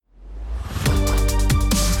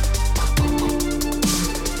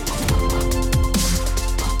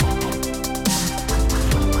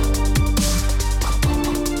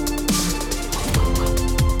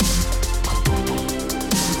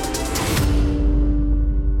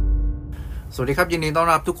สวัสดีครับยินดีต้อน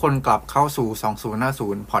รับทุกคนกลับเข้าสู่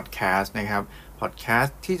2050 Podcast นะครับพอดแคส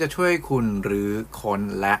ต์ที่จะช่วยคุณหรือคน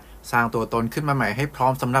และสร้างตัวตนขึ้นมาใหม่ให้พร้อ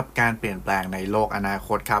มสำหรับการเปลี่ยนแปลงในโลกอนาค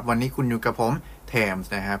ตครับวันนี้คุณอยู่กับผมเทมส์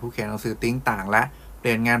นะฮะผู้เขียนหนังสือติ้งต่างและเป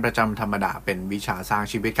ลี่ยนงานประจำธรรมดาเป็นวิชาสร้าง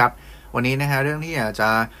ชีวิตครับวันนี้นะฮะเรื่องที่อยากจะ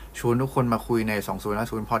ชวนทุกคนมาคุยใน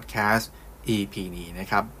2050 Podcast EP นี้นะ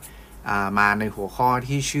ครับมาในหัวข้อ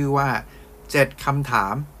ที่ชื่อว่า7คำถา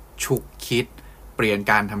มฉุกคิดเปลี่ยน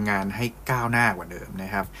การทำงานให้ก้าวหน้ากว่าเดิมน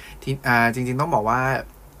ะครับที่จริงๆต้องบอกว่า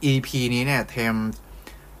EP นี้เนี่ยเทม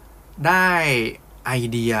ได้ไอ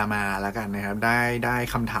เดียมาแล้วกันนะครับได้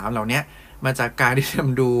คำถามเหล่านี้มาจากการที่เทม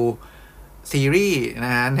ดูซีรีส์น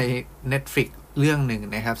ะฮะใน Netflix เรื่องหนึ่ง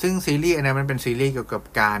นะครับซึ่งซีรีส์อันนั้นมันเป็นซีรีส์เกี่ยวกับ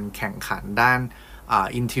การแข่งขันด้าน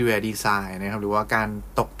interior design นะครับหรือว่าการ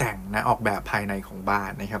ตกแต่งนะออกแบบภายในของบ้าน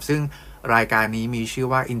นะครับซึ่งรายการนี้มีชื่อ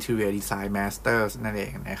ว่า Interior Design Masters นั่นเอ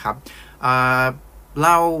งนะครับเ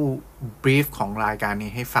ล่า brief ของรายการ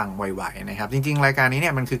นี้ให้ฟังไวๆนะครับจริงๆรายการนี้เ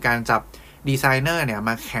นี่ยมันคือการจับดีไซเนอร์เนี่ยม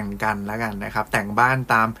าแข่งกันแล้วกันนะครับแต่งบ้าน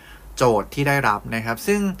ตามโจทย์ที่ได้รับนะครับ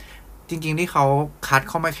ซึ่งจริงๆที่เขาคัด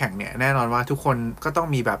เข้ามาแข่งเนี่ยแน่นอนว่าทุกคนก็ต้อง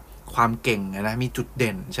มีแบบความเก่งนะมีจุดเ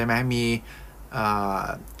ด่นใช่ไหมมี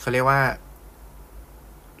เขาเรียกว่า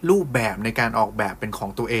รูปแบบในการออกแบบเป็นขอ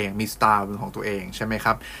งตัวเองมีสไตล์เป็นของตัวเองใช่ไหมค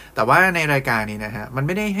รับแต่ว่าในรายการนี้นะฮะมันไ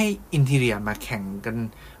ม่ได้ให้อินทีเรียมาแข่งกัน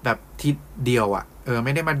แบบทีเดียวอ่ะไ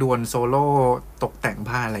ม่ได้มาดวลโซโล่ตกแต่ง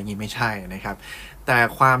บ้านอะไรอย่างนี้ไม่ใช่นะครับแต่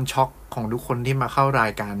ความช็อกของทุกคนที่มาเข้ารา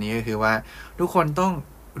ยการนี้ก็คือว่าทุกคนต้อง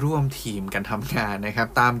ร่วมทีมกันทำงานนะครับ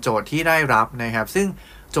ตามโจทย์ที่ได้รับนะครับซึ่ง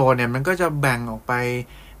โจทย์เนี่ยมันก็จะแบ่งออกไป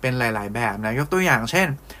เป็นหลายๆแบบนะยกตัวอย่างเช่น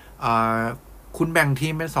คุณแบ่งที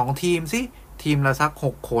มเป็น2ทีมสิทีมละสัก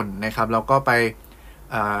6คนนะครับแล้วก็ไป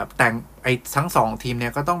แต่งทั้ง2ทีมเนี่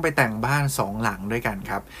ยก็ต้องไปแต่งบ้าน2หลังด้วยกัน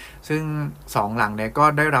ครับซึ่ง2หลังเนี่ยก็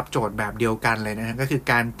ได้รับโจทย์แบบเดียวกันเลยนะก็คือ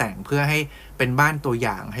การแต่งเพื่อให้เป็นบ้านตัวอ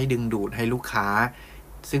ย่างให้ดึงดูดให้ลูกค้า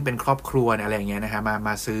ซึ่งเป็นครอบครัวอะไรอย่างเงี้ยนะฮะม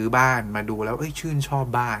าซื้อบ้านมาดูแล้วชื่นชอบ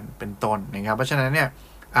บ้านเป็นต้นนะครับเพราะฉะนั้นเนี่ย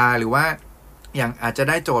หรือว่าอย่างอาจจะ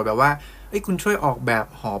ได้โจทย์แบบว่าคุณช่วยออกแบบ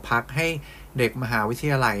หอพักให้เด็กมหาวิท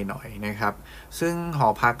ยาลัยหน่อยนะครับซึ่งหอ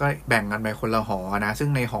พักก็แบ่งกันไปคนละหอนะซึ่ง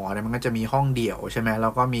ในหอเนี่ยมันก็จะมีห้องเดี่ยวใช่ไหมแล้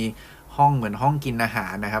วก็มีห้องเหมือนห้องกินอาหา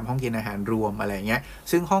รนะครับห้องกินอาหารรวมอะไรเงี้ย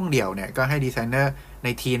ซึ่งห้องเดี่ยวเนี่ยก็ให้ดีไซเนอร์ใน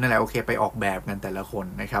ทีมนั่นแหละโอเคไปออกแบบกันแต่ละคน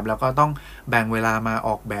นะครับแล้วก็ต้องแบ่งเวลามาอ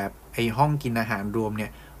อกแบบห้องกินอาหารรวมเนี่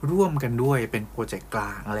ยร่วมกันด้วยเป็นโปรเจกต์กล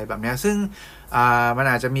างอะไรแบบนี้ซึ่งมัน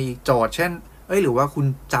อาจจะมีโจทย์เช่นหรือว่าคุณ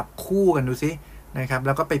จับคู่กันดูซินะครับแ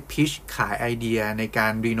ล้วก็ไปพิชขายไอเดียในกา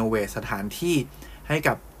รรีโนเวทสถานที่ให้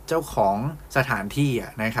กับเจ้าของสถานที่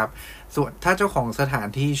นะครับส่วนถ้าเจ้าของสถาน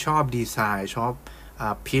ที่ชอบดีไซน์ชอบ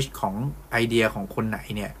พิชของไอเดียของคนไหน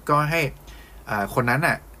เนี่ยก็ให้คนนั้น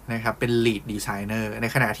นะครับเป็น lead designer ใน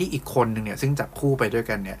ขณะที่อีกคนหนึ่งเนี่ยซึ่งจับคู่ไปด้วย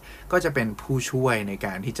กันเนี่ยก็จะเป็นผู้ช่วยในก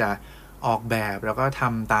ารที่จะออกแบบแล้วก็ท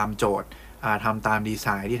ำตามโจทย์ทำตามดีไซ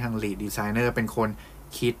น์ที่ทาง lead designer เป็นคน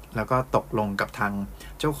คิดแล้วก็ตกลงกับทาง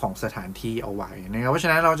เจ้าของสถานที่เอาไว้นะครับเพราะฉะ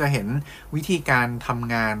นั้นเราจะเห็นวิธีการท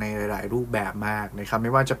ำงานในหลายๆรูปแบบมากนะครับไ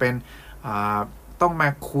ม่ว่าจะเป็นต้องมา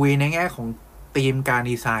คุยในแง่ของธีมการ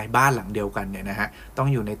ดีไซน์บ้านหลังเดียวกันเนี่ยนะฮะต้อง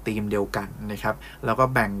อยู่ในธีมเดียวกันนะครับแล้วก็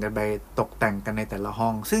แบ่งกันไปตกแต่งกันในแต่ละห้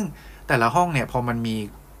องซึ่งแต่ละห้องเนี่ยพอมันมี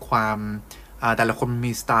ความแต่ละคน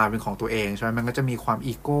มีสไตล์เป็นของตัวเองใช่ไหมมันก็จะมีความ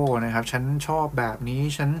อีโก้นะครับฉันชอบแบบนี้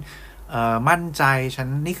ฉันมั่นใจฉัน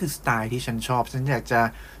นี่คือสไตล์ที่ฉันชอบฉันอยากจะ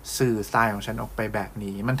สื่อสไตล์ของฉันออกไปแบบ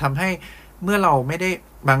นี้มันทำให้เมื่อเราไม่ได้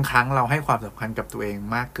บางครั้งเราให้ความสำคัญกับตัวเอง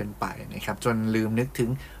มากเกินไปนะครับจนลืมนึกถึง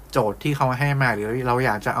โจทย์ที่เขาให้มาหรือเราอ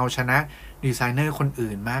ยากจะเอาชนะดีไซเนอร์คน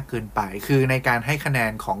อื่นมากเกินไปคือในการให้คะแน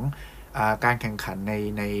นของการแข่งขัน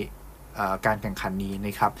ในการแข่งขันนี้น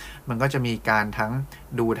ะครับมันก็จะมีการ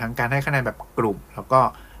ดูทั้งการให้คะแนนแบบกลุ่มแล้วก็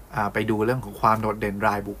ไปดูเรื่องของความโดดเด่นร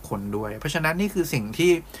ายบุคคลด้วยเพราะฉะนั้นนี่คือสิ่ง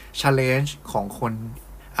ที่ challenge ของ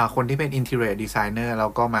คนที่เป็น interior designer แล้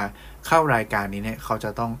วก็มาเข้ารายการนี้เนี่ยเขาจะ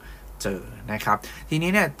ต้องเจอนะครับที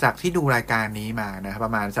นี้เนี่ยจากที่ดูรายการนี้มานะปร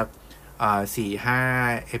ะมาณสัก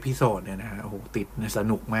4-5 เอพิโซดเนี่ยนะโอ้โหติดส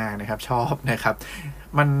นุกมากนะครับชอบนะครับ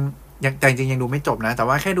มันแต่จริงๆยังดูไม่จบนะแต่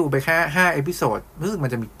ว่าแค่ดูไปแค่5 เอพิโซดรู้สึกมั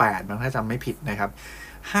นจะมี8บางถ้าจำไม่ผิดนะครับ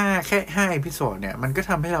แค่5 เอพิโซดเนี่ยมันก็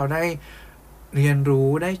ทำให้เราได้เรียนรู้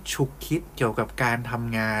ได้ฉุกคิดเกี่ยวกับการท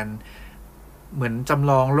ำงานเหมือนจำ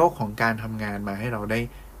ลองโลกของการทำงานมาให้เราได้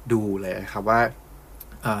ดูเลยครับว่า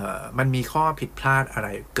มันมีข้อผิดพลาดอะไร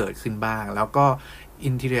เกิดขึ้นบ้างแล้วก็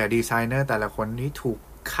Interior Designer แต่ละคนที่ถูก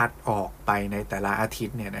คัดออกไปในแต่ละอาทิต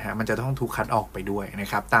ย์เนี่ยนะฮะมันจะต้องถูกคัดออกไปด้วยนะ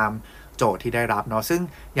ครับตามโจทย์ที่ได้รับเนาะซึ่ง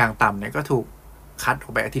อย่างต่ำเนี่ยก็ถูกคัดออ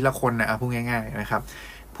กไปอาทิตย์ละคนนะพูดง่ายๆนะครับ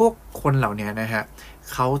พวกคนเหล่านี้นะฮะ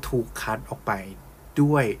เขาถูกคัดออกไป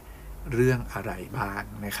ด้วย เรื่องอะไรบ้าง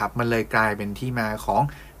นะครับมันเลยกลายเป็นที่มาของ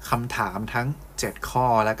คำถามทั้ง7ข้อ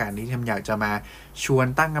และการที่ผมอยากจะมาชวน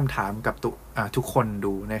ตั้งคำถามกับทุกคน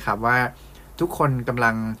ดูนะครับว่าทุกคนกำลั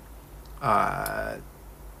ง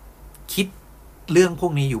คิดเรื่องพว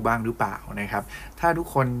กนี้อยู่บ้างหรือเปล่านะครับถ้าทุก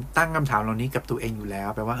คนตั้งคำถามเหล่านี้กับตัวเองอยู่แล้ว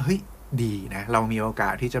แปลว่าเฮ้ยดีนะเรามีโอกา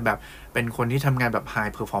สที่จะแบบเป็นคนที่ทำงานแบบ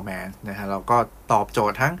high performance นะฮะเราก็ตอบโจ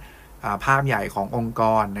ทย์ทั้งภาพใหญ่ขององค์ก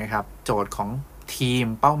รนะครับโจทย์ของทีม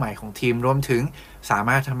เป้าหมายของทีมรวมถึงสาม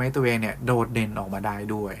ารถทำให้ตัวเองเนี่ยโดดเด่นออกมาได้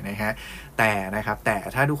ด้วยนะฮะแต่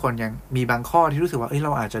ถ้าทุกคนยังมีบางข้อที่รู้สึกว่าเร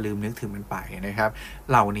าอาจจะลืมนึกถึงมันไปนะครับ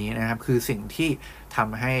เหล่านี้นะครับคือสิ่งที่ท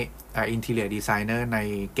ำให้interior designer ใน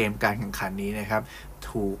เกมการแข่งขันนี้นะครับ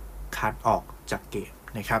ถูกคัดออกจากเกม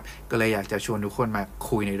นะครับก็เลยอยากจะชวนทุกคนมา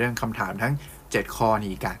คุยในเรื่องคำถามทั้ง7ข้อ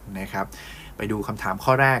นี้กันนะครับไปดูคำถามข้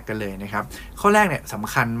อแรกกันเลยนะครับข้อแรกเนี่ยส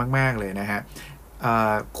ำคัญมากๆเลยนะฮะ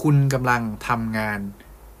คุณกำลังทำงาน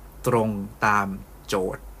ตรงตามโจ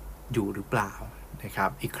ทย์อยู่หรือเปล่านะครับ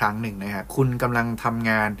อีกครั้งหนึ่งนะฮะคุณกำลังทำ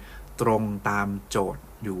งานตรงตามโจทย์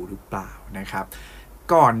อยู่หรือเปล่านะครับ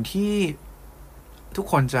ก่อนที่ทุก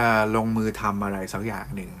คนจะลงมือทำอะไรสักอย่าง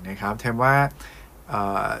หนึ่งนะครับแทนว่า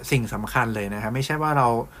สิ่งสำคัญเลยนะครับไม่ใช่ว่าเรา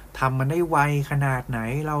ทำมันได้ไวขนาดไหน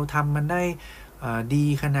เราทำมันได้ดี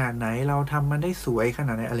ขนาดไหนเราทำมันได้สวยขน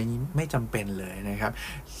าดไหนอะไรนี้ไม่จำเป็นเลยนะครับ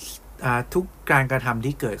ทุกการกระทำ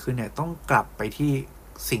ที่เกิดขึ้นเนี่ยต้องกลับไปที่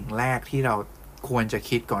สิ่งแรกที่เราควรจะ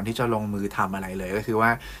คิดก่อนที่จะลงมือทำอะไรเลยก็คือว่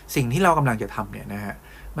าสิ่งที่เรากำลังจะทำเนี่ยนะฮะ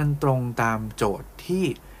มันตรงตามโจทย์ที่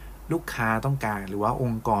ลูกค้าต้องการหรือว่าอ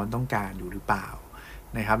งค์กรต้องการอยู่หรือเปล่า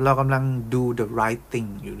นะครับเรากำลังdo the right thing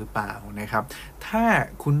อยู่หรือเปล่านะครับถ้า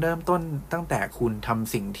คุณเริ่มต้นตั้งแต่คุณท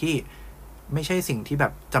ำสิ่งที่ไม่ใช่สิ่งที่แบ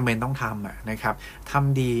บจำเป็นต้องทำนะครับท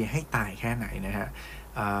ำดีให้ตายแค่ไหนนะฮะ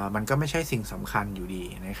มันก็ไม่ใช่สิ่งสำคัญอยู่ดี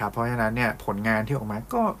นะครับเพราะฉะนั้นเนี่ยผลงานที่ออกมา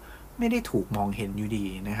ก็ไม่ได้ถูกมองเห็นอยู่ดี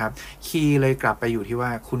นะครับคีย์เลยกลับไปอยู่ที่ว่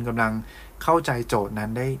าคุณกำลังเข้าใจโจทย์นั้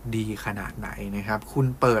นได้ดีขนาดไหนนะครับคุณ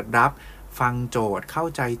เปิดรับฟังโจทย์เข้า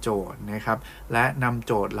ใจโจทย์นะครับและนำ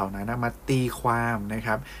โจทย์เหล่านั้นมาตีความนะค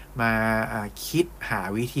รับมาคิดหา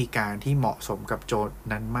วิธีการที่เหมาะสมกับโจทย์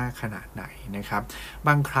นั้นมากขนาดไหนนะครับบ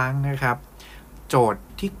างครั้งนะครับโจทย์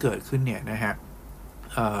ที่เกิดขึ้นเนี่ยนะฮะ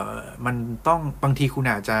มันต้องบางทีคุณ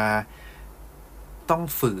อาจจะต้อง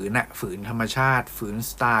ฝืนธรรมชาติฝืน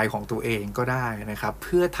สไตล์ของตัวเองก็ได้นะครับเ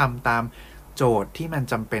พื่อทำตามโจทย์ที่มัน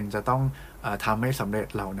จำเป็นจะต้องทำให้สำเร็จ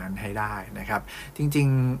เหล่านั้นให้ได้นะครับจริง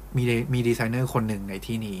ๆมีดีไซเนอร์คนหนึ่งใน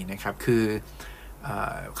ที่นี้นะครับคือ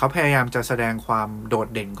เขาพยายามจะแสดงความโดด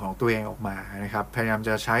เด่นของตัวเองออกมานะครับพยายามจ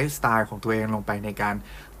ะใช้สไตล์ของตัวเองลงไปในการ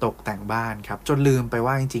ตกแต่งบ้านครับจนลืมไป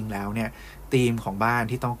ว่าจริงๆแล้วเนี่ยธีมของบ้าน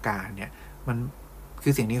ที่ต้องการเนี่ยมันคื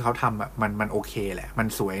อสิ่งที่เขาทำมันโอเคแหละมัน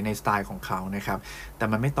สวยในสไตล์ของเขานะครับแต่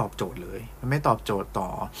มันไม่ตอบโจทย์เลยมันไม่ตอบโจทย์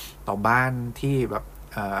ต่อบ้านที่แบบ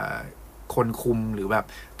คนคุมหรือแบบ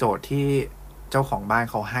โจทย์ที่เจ้าของบ้าน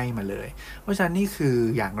เขาให้มาเลยเพราะฉะนั้นนี่คือ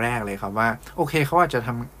อย่างแรกเลยครับว่าโอเคเขาอาจจะท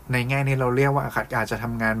ำในแง่นี้เราเรียกว่าอาจจะท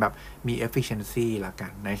ำงานแบบมี efficiency ละกั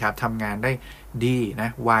นนะครับทำงานได้ดีนะ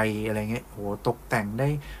ไวอะไรเงี้ยโหตกแต่งได้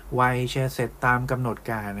ไวเสร็จตามกำหนด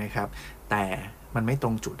การนะครับแต่มันไม่ตร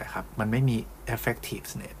งจุดนะครับมันไม่มี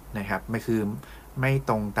effectiveness นะครับไม่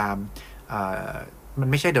ตรงตามมัน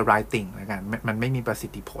ไม่ใช่ the right thing นะกันมันไม่มีประสิ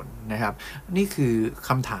ทธิผลนะครับนี่คือค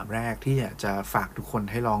ำถามแรกที่อยากจะฝากทุกคน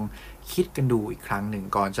ให้ลองคิดกันดูอีกครั้งหนึ่ง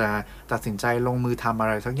ก่อนจะตัดสินใจลงมือทำอะ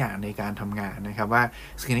ไรสักอย่างในการทำงานนะครับว่า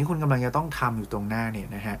สิ่งที่คุณกำลังจะต้องทำอยู่ตรงหน้าเนี่ย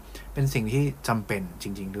นะฮะเป็นสิ่งที่จำเป็นจ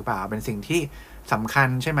ริงๆหรือเปล่าเป็นสิ่งที่สำคัญ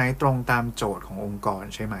ใช่ไหมตรงตามโจทย์ขององค์กร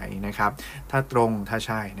ใช่ไหมนะครับถ้าตรงถ้าใ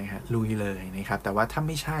ช่นะฮะลุยเลยนะครับแต่ว่าถ้าไ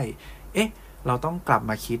ม่ใช่เราต้องกลับ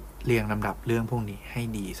มาคิดเรียงลำดับเรื่องพวกนี้ให้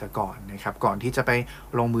ดีซะก่อนนะครับก่อนที่จะไป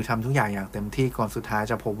ลงมือทำทุกอย่างอย่างเต็มที่ก่อนสุดท้าย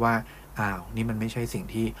จะพบว่านี่มันไม่ใช่สิ่ง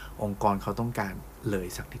ที่องค์กรเขาต้องการเลย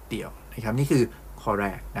สักนิดเดียวนะครับนี่คือข้อแร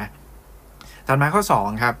กนะถัดมาข้อ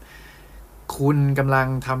2ครับคุณกำลัง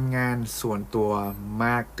ทำงานส่วนตัวม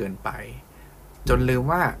ากเกินไปจนลืม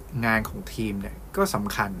ว่างานของทีมเนี่ยก็ส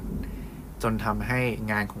ำคัญจนทำให้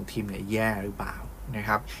งานของทีมเนี่ยแย่หรือเปล่านะค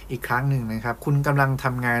รับอีกครั้งหนึ่งนะครับคุณกำลังท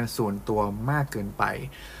ำงานส่วนตัวมากเกินไป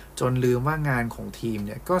จนลืมว่างานของทีมเ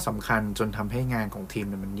นี่ยก็สำคัญจนทำให้งานของทีม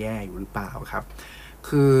เนี่ยมันแย่อยู่หรือเปล่าครับ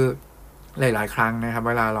คือหลายๆครั้งนะครับเ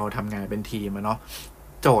วลาเราทำงานเป็นทีมเนาะ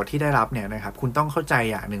โจทย์ที่ได้รับเนี่ยนะครับคุณต้องเข้าใจ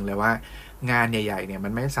อย่างหนึ่งเลยว่างานใหญ่ๆเนี่ยมั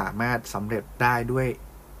นไม่สามารถสำเร็จได้ด้วย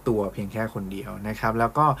ตัวเพียงแค่คนเดียวนะครับแล้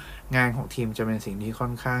วก็งานของทีมจะเป็นสิ่งที่ค่อ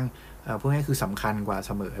นข้างพวกนี้คือสำคัญกว่าเ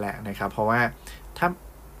สมอแหละนะครับเพราะว่า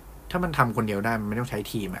ถ้ามันทำคนเดียวได้มันไม่ต้องใช้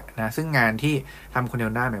ทีมนะซึ่งงานที่ทำคนเดีย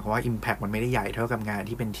วได้หมายความว่า impact มันไม่ได้ใหญ่เท่ากับงาน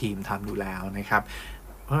ที่เป็นทีมทำอยู่แล้วนะครับ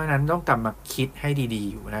ราะฉะนั้นต้องกลับมาคิดให้ดี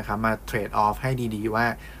ๆอยู่นะครับมาเทรดออฟให้ดีๆว่า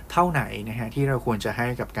เท่าไหนนะฮะที่เราควรจะให้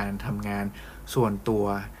กับการทำงานส่วนตัว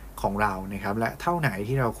ของเรานะครับและเท่าไหน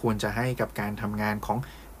ที่เราควรจะให้กับการทำงานของ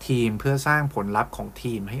ทีมเพื่อสร้างผลลัพธ์ของ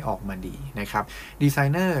ทีมให้ออกมาดีนะครับดีไซ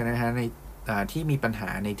เนอร์นะฮะในที่มีปัญหา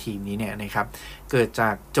ในทีมนี้เนี่ยนะครับเกิดจา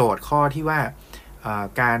กโจทย์ข้อที่ว่า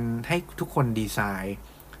การให้ทุกคนดีไซน์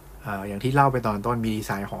อย่างที่เล่าไปตอนต้นมีดีไ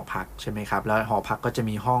ซน์หอพักใช่ไหมครับแล้วหอพักก็จะ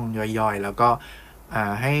มีห้องย่อยๆแล้วก็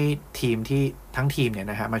ให้ทีมที่ทั้งทีมเนี่ย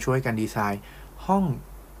นะฮะมาช่วยกันดีไซน์ห้อง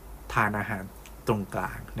ทานอาหารตรงกล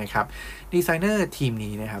างนะครับดีไซเนอร์ทีม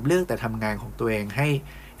นี้นะครับเลือกแต่ทำงานของตัวเองใ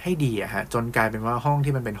ห้ดีอะฮะจนกลายเป็นว่าห้อง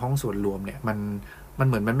ที่มันเป็นห้องส่วนรวมเนี่ยมัน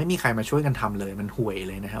เหมือนมันไม่มีใครมาช่วยกันทำเลยมันห่วย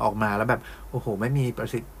เลยนะฮะออกมาแล้วแบบโอ้โหไม่มีประ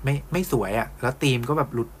สิทธิ์ไม่สวยอะแล้วทีมก็แบบ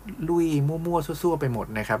หลุดลุยมั่วๆซั่วๆไปหมด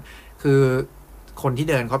นะครับคือคนที่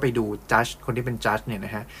เดินเข้าไปดูจัดคนที่เป็นจัดเนี่ยน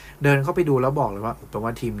ะฮะเดินเข้าไปดูแล้วบอกเลยว่าแปลว่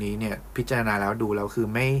าทีมนี้เนี่ยพิจารณาแล้วดูแล้วคือ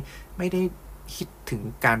ไม่ได้คิดถึง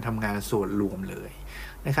การทำงานส่วนรวมเลย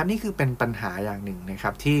นะครับนี่คือเป็นปัญหาอย่างหนึ่งนะค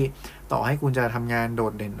รับที่ต่อให้คุณจะทำงานโด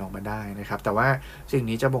ดเด่นออกมาได้นะครับแต่ว่าสิ่ง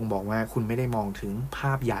นี้จะบ่งบอกว่าคุณไม่ได้มองถึงภ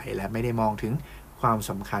าพใหญ่และไม่ได้มองถึงความ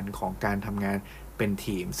สำคัญของการทำงานเป็น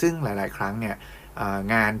ทีมซึ่งหลายๆครั้งเนี่ย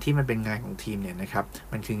งานที่มันเป็นงานของทีมเนี่ยนะครับ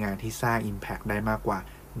มันคืองานที่สร้าง Impact ได้มากกว่า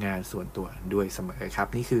งานส่วนตัวด้วยเสมอครับ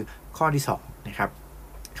นี่คือข้อที่2นะครับ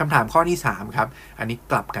คำถามข้อที่3ครับอันนี้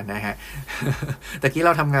กลับกันนะฮะ ตะกี้เร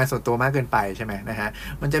าทำงานส่วนตัวมากเกินไปใช่ไหมนะฮะ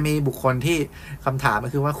มันจะมีบุคคลที่คำถามก็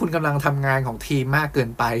คือว่าคุณกำลังทำงานของทีมมากเกิน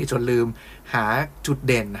ไปจนลืมหาจุด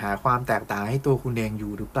เด่นหาความแตกต่างให้ตัวคุณเองอ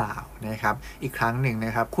ยู่หรือเปล่านะครับอีกครั้งหนึ่งน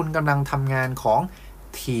ะครับคุณกำลังทำงานของ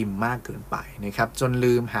ทีมมากเกินไปนะครับจน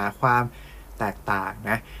ลืมหาความแตกต่าง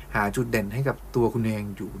นะหาจุดเด่นให้กับตัวคุณเอง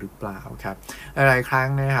อยู่หรือเปล่าครับหลายครั้ง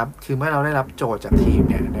นะครับคือเมื่อเราได้รับโจทย์จากทีม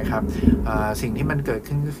เนี่ยนะครับสิ่งที่มันเกิด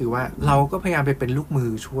ขึ้นก็คือว่าเราก็พยายามไปเป็นลูกมือ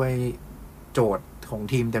ช่วยโจทย์ของ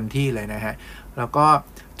ทีมเต็มที่เลยนะฮะแล้วก็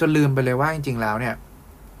จนลืมไปเลยว่าจริงๆแล้วเนี่ย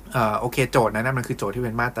โอเคโจทย์นั้นมันคือโจทย์ที่เ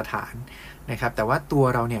ป็นมาตรฐานนะครับแต่ว่าตัว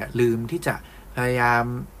เราเนี่ยลืมที่จะพยายาม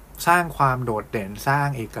สร้างความโดดเด่นสร้าง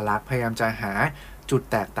เอกลักษณ์พยายามจะหาจุด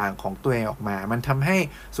แตกต่างของตัวเองออกมามันทำให้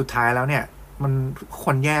สุดท้ายแล้วเนี่ยมันค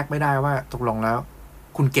นแยกไม่ได้ว่าตกลงแล้ว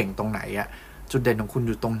คุณเก่งตรงไหนอะจุดเด่นของคุณอ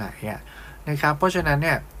ยู่ตรงไหนอะนะครับเพราะฉะนั้นเ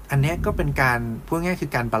นี่ยอันนี้ก็เป็นการพูดง่ายคื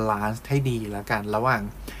อการบาลานซ์ให้ดีแล้วกันระหว่าง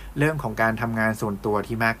เรื่องของการทำงานส่วนตัว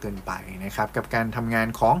ที่มากเกินไปนะครับกับการทำงาน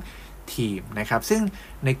ของทีมนะครับซึ่ง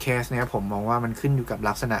ในเคสเนี่ยผมมองว่ามันขึ้นอยู่กับ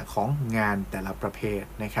ลักษณะของงานแต่ละประเภท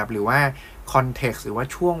นะครับหรือว่าคอนเท็กซ์หรือว่า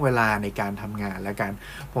ช่วงเวลาในการทำงานแล้วกัน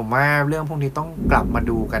ผมว่าเรื่องพวกนี้ต้องกลับมา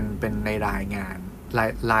ดูกันเป็นในรายงาน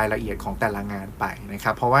รายละเอียดของแต่ละงานไปนะค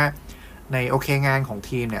รับเพราะว่าในโอเคงานของ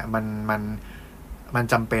ทีมเนี่ยมัน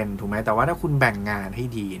จำเป็นถูกไหมแต่ว่าถ้าคุณแบ่งงานให้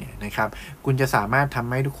ดีเนี่ยนะครับคุณจะสามารถท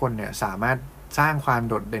ำให้ทุกคนเนี่ยสามารถสร้างความ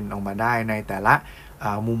โดดเด่นออกมาได้ในแต่ละ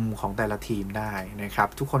มุมของแต่ละทีมได้นะครับ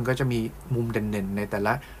ทุกคนก็จะมีมุมเด่นๆในแต่ล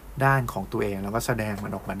ะด้านของตัวเองแล้วก็แสดงมั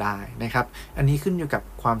นออกมาได้นะครับอันนี้ขึ้นอยู่กับ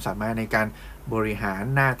ความสามารถในการบริหาร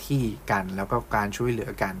หน้าที่กันแล้วก็การช่วยเหลือ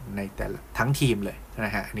กันในแต่ละทั้งทีมเลยน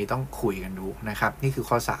ะฮะอันนี้ต้องคุยกันดูนะครับนี่คือ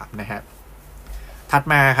ข้อ3นะฮะถัด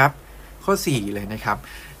มาครับข้อ4เลยนะครับ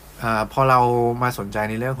พอเรามาสนใจ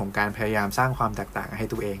ในเรื่องของการพยายามสร้างความแตกต่างให้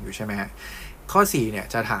ตัวเองอยู่ใช่ไหมฮะข้อ4เนี่ย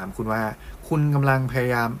จะถามคุณว่าคุณกำลังพย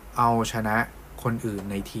ายามเอาชนะคนอื่น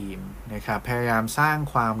ในทีมนะครับพยายามสร้าง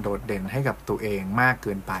ความโดดเด่นให้กับตัวเองมากเ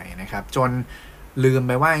กินไปนะครับจนลืมไ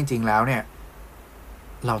ปว่าจริงๆแล้วเนี่ย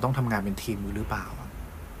เราต้องทำงานเป็นทีมหรือเปล่า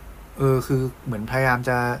คือเหมือนพยายาม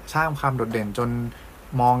จะสร้างความโดดเด่นจน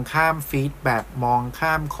มองข้ามฟีดแบ็กมอง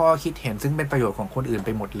ข้ามข้อคิดเห็นซึ่งเป็นประโยชน์ของคนอื่นไป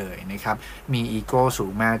หมดเลยนะครับมีอีโก้สู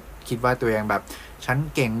งมากคิดว่าตัวเองแบบฉัน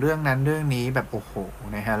เก่งเรื่องนั้นเรื่องนี้แบบโอ้โห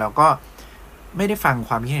นะฮะแล้วก็ไม่ได้ฟังค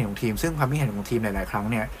วามคิดเห็นของทีมซึ่งความคิดเห็นของทีมหลายๆครั้ง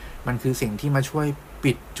เนี่ยมันคือสิ่งที่มาช่วย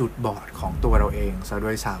ปิดจุดบอดของตัวเราเองซะด้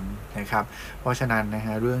วยซ้ำนะครับเพราะฉะนั้นนะฮ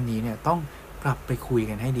ะเรื่องนี้เนี่ยต้องกลับไปคุย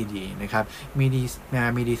กันให้ดีๆนะครับมี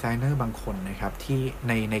ดีไซเนอร์บางคนนะครับที่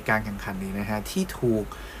ในการแข่งขันนี้นะฮะที่ถูก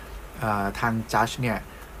ทางจัดเนี่ย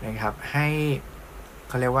นะครับให้เ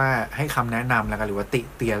ขาเรียกว่าให้คำแนะนำแล้วกันหรือว่าติ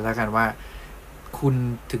เตียนแล้วกันว่าคุณ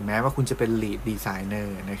ถึงแม้ว่าคุณจะเป็น lead designer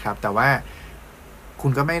นะครับแต่ว่าคุ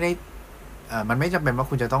ณก็ไม่ได้มันไม่จำเป็นว่า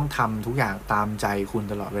คุณจะต้องทำทุกอย่างตามใจคุณ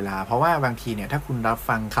ตลอดเวลาเพราะว่าบางทีเนี่ยถ้าคุณรับ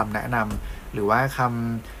ฟังคำแนะนำหรือว่าค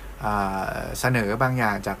ำเสนอบางอย่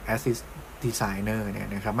างจาก assist designer เนี่ย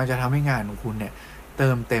นะครับมันจะทำให้งานของคุณเนี่ยเติ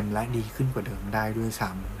มเต็มและดีขึ้นกว่าเดิมได้ด้วยซ้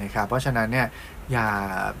ำนะครับเพราะฉะนั้นเนี่ยอย่า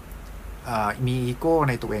มีอีโก้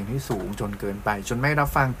ในตัวเองที่สูงจนเกินไปจนไม่รับ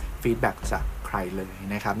ฟังฟีดแบ็กจากใครเลย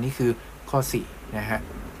นะครับนี่คือข้อ4นะฮะ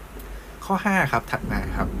ข้อ5ครับถัดมา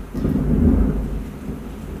ครับ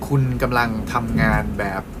คุณกำลังทำงานแบ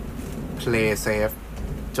บ play safe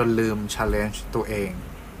จนลืม challenge ตัวเอง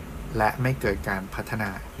และไม่เกิดการพัฒนา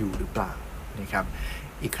อยู่หรือเปล่านะครับ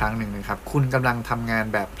อีกครั้งหนึ่งนะครับคุณกำลังทำงาน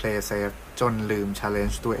แบบ play safe จนลืม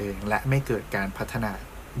challenge ตัวเองและไม่เกิดการพัฒนา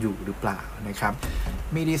อยู่หรือเปล่านะครับ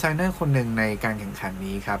มีดีไซเนอร์คนหนึ่งในการแข่งขัน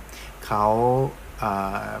นี้ครับเขา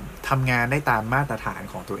ทำงานได้ตามมาตรฐาน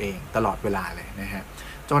ของตัวเองตลอดเวลาเลยนะฮะ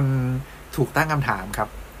จนถูกตั้งคำถามครับ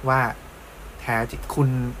ว่าแท้จริงคุณ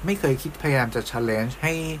ไม่เคยคิดพยายามจะ challenge ใ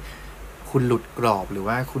ห้คุณหลุดกรอบหรือ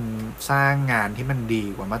ว่าคุณสร้างงานที่มันดี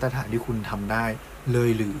กว่ามาตรฐานที่คุณทำได้เล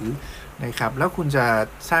ยหรือนะครับแล้วคุณจะ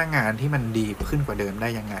สร้างงานที่มันดีขึ้นกว่าเดิมได้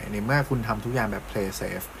ยังไงในเมื่อคุณทำทุกอย่างแบบ play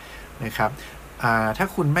safe นะครับถ้า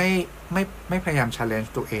คุณไม่พยายาม challenge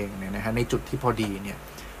ตัวเองเนี่ยนะฮะในจุดที่พอดีเนี่ย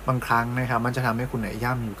บางครั้งนะครับมันจะทำให้คุณเนี่ย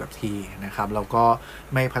ย่ำอยู่กับที่นะครับแล้วก็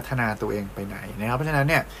ไม่พัฒนาตัวเองไปไหนนะครับเพราะฉะนั้น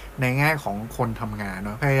เนี่ยในแง่ของคนทำงานเน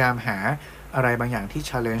าะพยายามหาอะไรบางอย่างที่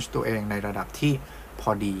challenge ตัวเองในระดับที่พอ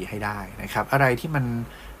ดีให้ได้นะครับอะไรที่มัน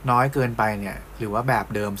น้อยเกินไปเนี่ยหรือว่าแบบ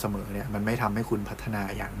เดิมเสมอเนี่ยมันไม่ทำให้คุณพัฒนา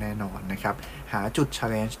อย่างแน่นอนนะครับหาจุด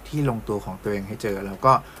challenge ที่ลงตัวของตัวเองให้เจอแล้ว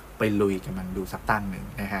ก็ไปลุยกับมันดูสักตั้งหนึ่ง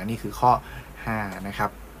นะฮะนี่คือข้อ5นะครั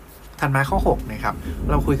บถัดมาข้อ6นะครับ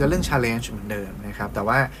เราคุยกันเรื่อง challenge เหมือนเดิมนะครับแต่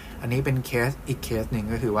ว่าอันนี้เป็นอีกเคสหนึ่ง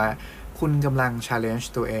ก็คือว่าคุณกำลัง challenge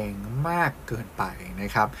ตัวเองมากเกินไปน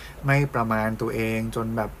ะครับไม่ประมาณตัวเองจน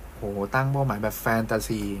แบบโหตั้งเป้าหมายแบบแฟนตา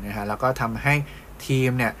ซีนะฮะแล้วก็ทำให้ที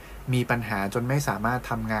มเนี่ยมีปัญหาจนไม่สามารถ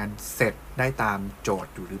ทำงานเสร็จได้ตามโจท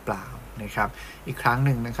ย์อยู่หรือเปล่านะครับอีกครั้งห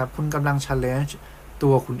นึ่งนะครับคุณกำลัง challengeตั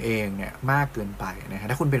วคุณเองเนี่ยมากเกินไปนะครับ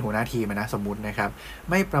ถ้าคุณเป็นหัวหน้าทีมนะสมมุตินะครับ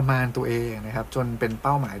ไม่ประมาณตัวเองนะครับจนเป็นเ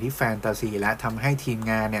ป้าหมายที่แฟนตาซีและทำให้ทีม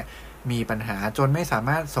งานเนี่ยมีปัญหาจนไม่สาม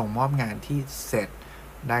ารถส่งมอบงานที่เสร็จ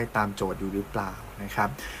ได้ตามโจทย์อยู่หรือเปล่านะครับ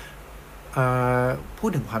พูด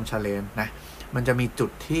ถึงความ challenge นะมันจะมีจุ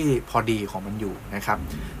ดที่พอดีของมันอยู่นะครับ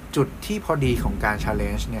จุดที่พอดีของการ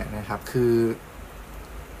challenge เนี่ยนะครับคือ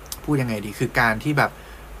พูดยังไงดีคือการที่แบบ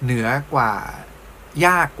เหนือกว่าย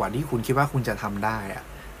ากกว่าที่คุณคิดว่าคุณจะทำได้อะ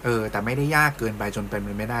แต่ไม่ได้ยากเกินไปจนเป็น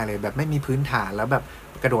ไม่ได้เลยแบบไม่มีพื้นฐานแล้วแบบ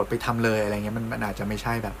กระโดดไปทำเลยอะไรเงี้ยมันอาจจะไม่ใ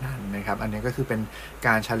ช่แบบนั้นนะครับอันนี้ก็คือเป็นก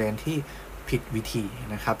าร challenge ที่ผิดวิธี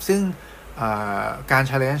นะครับซึ่งการ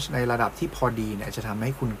challenge ในระดับที่พอดีเนี่ยจะทำใ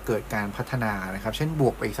ห้คุณเกิดการพัฒนานะครับเช่นบ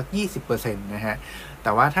วกไปอีกสัก 20% นะฮะแ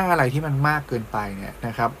ต่ว่าถ้าอะไรที่มันมากเกินไปเนี่ยน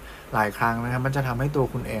ะครับหลายครั้งนะครับมันจะทำให้ตัว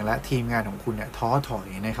คุณเองและทีมงานของคุณเนี่ยท้อถอย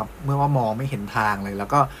นะครับเมื่อว่ามองไม่เห็นทางเลยแล้ว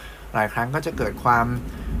ก็หลายครั้งก็จะเกิดความ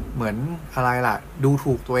เหมือนอะไรล่ะดู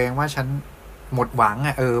ถูกตัวเองว่าฉันหมดหวัง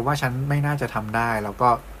ว่าฉันไม่น่าจะทำได้แล้วก็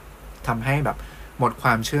ทำให้แบบหมดคว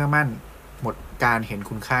ามเชื่อมั่นหมดการเห็น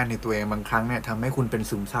คุณค่าในตัวเองบางครั้งเนี่ยทำให้คุณเป็น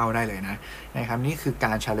ซึมเศร้าได้เลยนะครับนี่คือก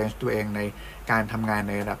าร challenge ตัวเองในการทำงานใ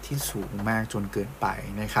นระดับที่สูงมากจนเกินไป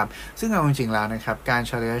นะครับซึ่งเอาจริงๆแล้วนะครับการ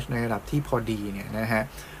challenge ในระดับที่พอดีเนี่ยนะฮะ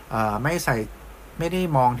ไม่ได้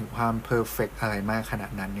มองถึงความ perfect อะไรมากขนา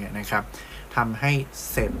ดนั้นเนี่ยนะครับทำให้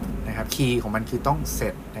เสร็จนะครับคีย์ของมันคือต้องเสร็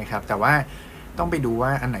จนะครับแต่ว่าต้องไปดูว่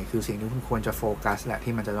าอันไหนคือสิ่งที่คุณควรจะโฟกัสแหละ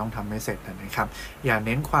ที่มันจะต้องทำให้เสร็จนะครับอย่าเ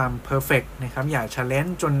น้นความ perfect นะครับอย่า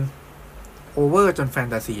challenge จนโอเวอร์จนแฟน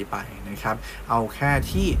ตาซีไปนะครับเอาแค่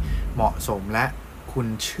ที่เหมาะสมและคุณ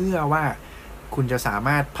เชื่อว่าคุณจะสาม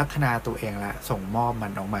ารถพัฒนาตัวเองและส่งมอบมั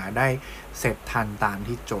นออกมาได้เสร็จทันตาม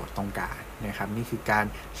ที่โจทย์ต้องการนะครับนี่คือการ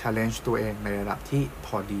challenge ตัวเองในระดับที่พ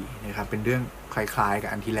อดีนะครับเป็นเรื่องคล้ายๆกับ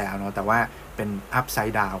อันที่แล้วเนาะแต่ว่าเป็น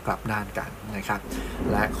upside down กลับด้านกันนะครับ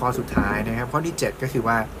และข้อสุดท้ายนะครับข้อที่7ก็คือ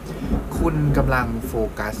ว่าคุณกำลังโฟ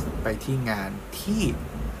กัสไปที่งานที่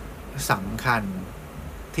สำคัญ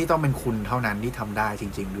ที่ต้องเป็นคุณเท่านั้นที่ทำได้จ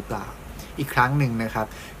ริงๆหรือเปล่าอีกครั้งหนึ่งนะครับ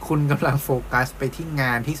คุณกำลังโฟกัสไปที่ง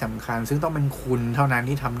านที่สำคัญซึ่งต้องเป็นคุณเท่านั้น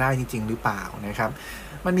ที่ทำได้จริงๆหรือเปล่านะครับ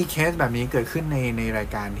มันมีเคสแบบนี้เกิดขึ้นในราย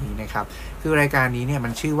การนี้นะครับคือรายการนี้เนี่ยมั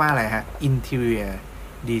นชื่อว่าอะไรฮะ Interior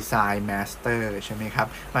Design Master ใช่ไหมครับ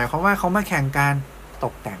หมายความว่าเขามาแข่งการต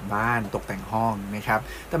กแต่งบ้านตกแต่งห้องนะครับ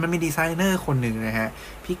แต่มันมีดีไซเนอร์คนหนึ่งนะฮะ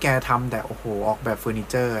พี่แกทำแต่โอ้โหออกแบบเฟอร์นิ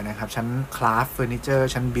เจอร์นะครับชั้นคราฟเฟอร์นิเจอร์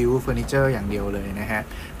ชั้นบิวเฟอร์นิเจอร์อย่างเดียวเลยนะฮะ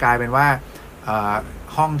กลายเป็นว่า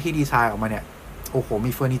ห้องที่ดีไซน์ออกมาเนี่ยโอ้โห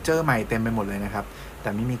มีเฟอร์นิเจอร์ใหม่เต็มไปหมดเลยนะครับแต่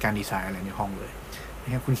ไม่มีการดีไซน์อะไรในห้องเลยน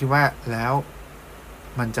ะครับคุณคิดว่าแล้ว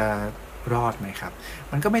มันจะรอดไหมครับ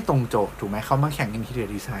มันก็ไม่ตรงโจทย์ถูกไหมเขามาแข่ง Interior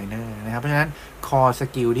Designer นะครับเพราะฉะนั้น Core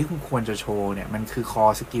Skill ที่คุณควรจะโชว์เนี่ยมันคือ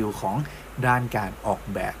Core Skill ของด้านการออก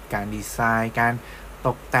แบบการดีไซน์การต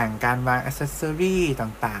กแต่งการวาง Accessory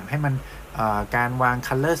ต่างๆให้มันการวาง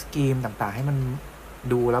Color Scheme ต่างๆให้มัน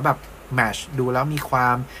ดูแล้วแบบแมชดูแล้วมีควา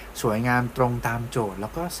มสวยงามตรงตามโจทย์แล้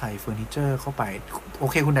วก็ใส่เฟอร์นิเจอร์เข้าไปโอ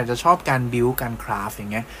เคคุณอาจจะชอบการบิวการคราฟอย่า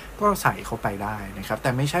งเงี้ยก็ใส่เข้าไปได้นะครับแ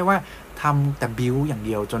ต่ไม่ใช่ว่าทำแต่บิวอย่างเ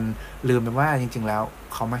ดียวจนลืมไปว่าจริงๆแล้ว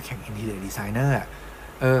เขามาแข่ง Interior Designer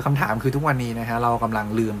คำถามคือทุกวันนี้นะฮะเรากำลัง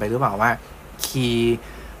ลืมไปหรือเปล่าว่าคี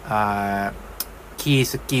คีย์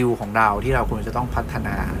สกิลของเราที่เราควรจะต้องพัฒน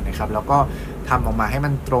านะครับแล้วก็ทำออกมาให้มั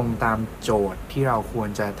นตรงตามโจทย์ที่เราควร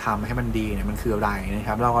จะทำให้มันดีเนี่ยมันคืออะไรนะค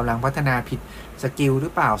รับเรากำลังพัฒนาผิดสกิลหรื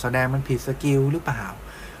อเปล่าแสดงมันผิดสกิลหรือเปล่า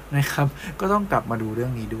นะครับก็ต้องกลับมาดูเรื่อ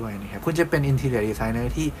งนี้ด้วยนะครับคุณจะเป็น Interior Designer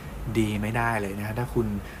ที่ดีไม่ได้เลยนะถ้าคุณ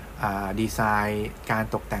ดีไซน์การ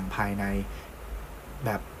ตกแต่งภายในแบ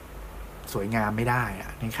บสวยงามไม่ได้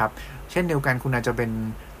นะครับเช่นเดียวกันคุณอาจจะเป็น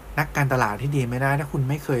นักการตลาดที่ดีไม่ได้ถ้าคุณ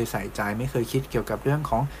ไม่เคยใส่ใจไม่เคยคิดเกี่ยวกับเรื่อง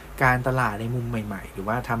ของการตลาดในมุมใหม่ๆหรือ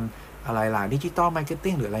ว่าทำอะไรล่ะดิจิตอลมาร์เก็ต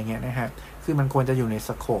ติ้งหรืออะไรเงี้ยนะฮะคือมันควรจะอยู่ในส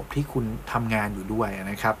โคปที่คุณทำงานอยู่ด้วย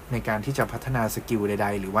นะครับในการที่จะพัฒนาสกิลใด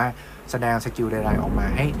ๆหรือว่าแสดงสกิลใดๆออกมา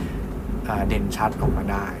ให้เด่นชัดออกมา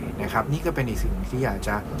ได้นะครับนี่ก็เป็นอีกสิ่งที่อยากจ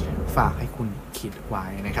ะฝากให้คุณคิดไว้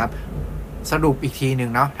นะครับสรุปอีกทีหนึ่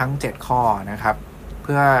งเนาะทั้ง7ข้อนะครับเ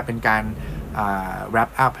พื่อเป็นการwrap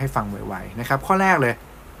up ให้ฟังไวๆนะครับข้อแรกเลย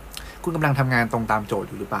คุณกำลังทำงานตรงตามโจทย์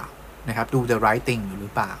อยู่หรือเปล่านะครับดู the right thing อยู่หรื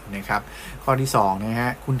อเปล่านะครับข้อที่2นะฮ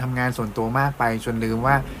ะคุณทำงานส่วนตัวมากไปจนลืม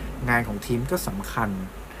ว่างานของทีมก็สำคัญ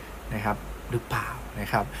นะครับหรือเปล่านะ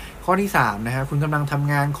ครับข้อที่3นะฮะคุณกำลังท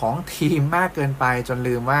ำงานของทีมมากเกินไปจน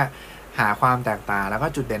ลืมว่าหาความแตกต่างแล้วก็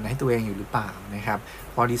จุดเด่นให้ตัวเองอยู่หรือเปล่านะครับ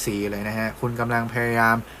ข้อที่4เลยนะฮะคุณกำลังพยายา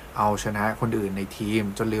มเอาชนะคนอื่นในทีม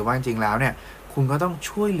จนลืมว่าจริงๆแล้วเนี่ยคุณก็ต้อง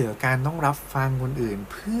ช่วยเหลือการต้องรับฟังคนอื่น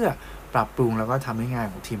เพื่อปรับปรุงแล้วก็ทำให้งาน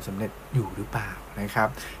ของทีมสำเร็จอยู่หรือเปล่านะครับ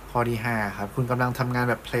ข้อที่5ครับคุณกำลังทำงาน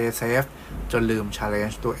แบบ play safe จนลืม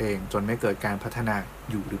challenge ตัวเองจนไม่เกิดการพัฒนา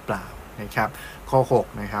อยู่หรือเปล่านะครับข้อ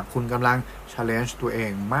6นะครับคุณกำลัง challenge ตัวเอ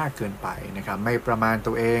งมากเกินไปนะครับไม่ประมาณ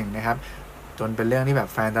ตัวเองนะครับจนเป็นเรื่องที่แบบ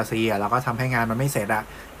แฟนตาซีแล้วก็ทำให้งานมันไม่เสร็จ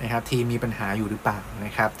นะครับทีมมีปัญหาอยู่หรือเปล่าน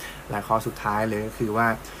ะครับและข้อสุดท้ายเลยก็คือว่า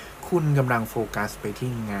คุณกำลังโฟกัสไปที่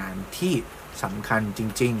งานที่สำคัญจ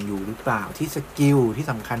ริงๆอยู่หรือเปล่าที่สกิลที่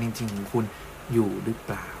สำคัญจริงๆของคุณอยู่หรือเป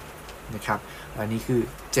ล่านะครับและนี่คือ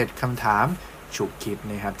7คำถามฉุกคิด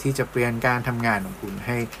นะครับที่จะเปลี่ยนการทำงานของคุณใ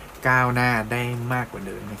ห้ก้าวหน้าได้มากกว่าเ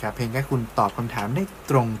ดิมนะครับเพียงแค่คุณตอบคำถามได้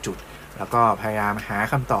ตรงจุดแล้วก็พยายามหา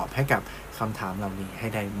คำตอบให้กับคำถามเหล่านี้ให้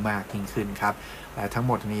ได้มากยิ่งขึ้นครับและทั้งห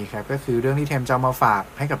มดนี้ครับก็คือเรื่องที่เทมจะมาฝาก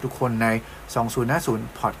ให้กับทุกคนใน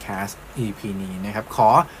2050 Podcast EP นี้นะครับขอ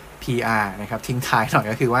PR นะครับทิ้งท้ายหน่อย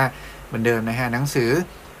ก็คือว่าเหมือนเดิมนะฮะหนังสือ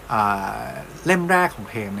เล่มแรกของ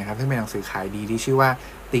เทมนะครับซึ่งเป็นหนังสือขายดีที่ชื่อว่า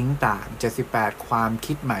ติ้งต่าง78ความ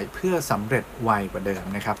คิดใหม่เพื่อสำเร็จไวกว่าเดิม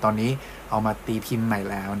นะครับตอนนี้เอามาตีพิมพ์ใหม่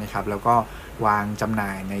แล้วนะครับแล้วก็วางจำหน่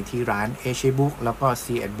ายในที่ร้าน Asia Book แล้วก็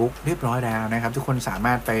C1 Book เรียบร้อยแล้วนะครับทุกคนสาม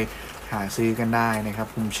ารถไปหาซื้อกันได้นะครับ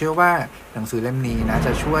ผมเชื่อว่าหนังสือเล่มนี้นะจ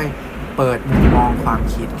ะช่วยเปิดมุมมองความ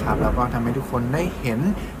คิดครับแล้วก็ทำให้ทุกคนได้เห็น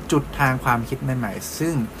จุดทางความคิดใหม่ๆ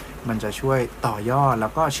ซึ่งมันจะช่วยต่อยอดแล้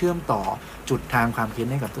วก็เชื่อมต่อจุดทางความคิด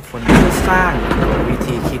ให้กับทุกคนเพื่อสร้างวิ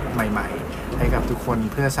ธีคิดใหม่ๆให้กับทุกคน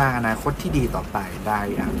เพื่อสร้างอนาคตที่ดีต่อไปได้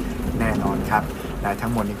อย่างแน่นอนครับและทั้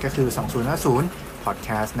งหมดนี้ก็คือ2050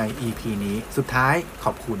 Podcast ใน EP นี้สุดท้ายข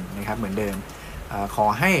อบคุณนะครับเหมือนเดิมขอ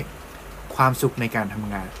ให้ความสุขในการท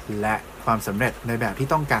ำงานและความสำเร็จในแบบที่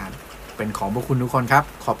ต้องการเป็นของพวกคุณทุกคนครับ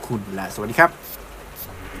ขอบคุณและสวัสดีครับ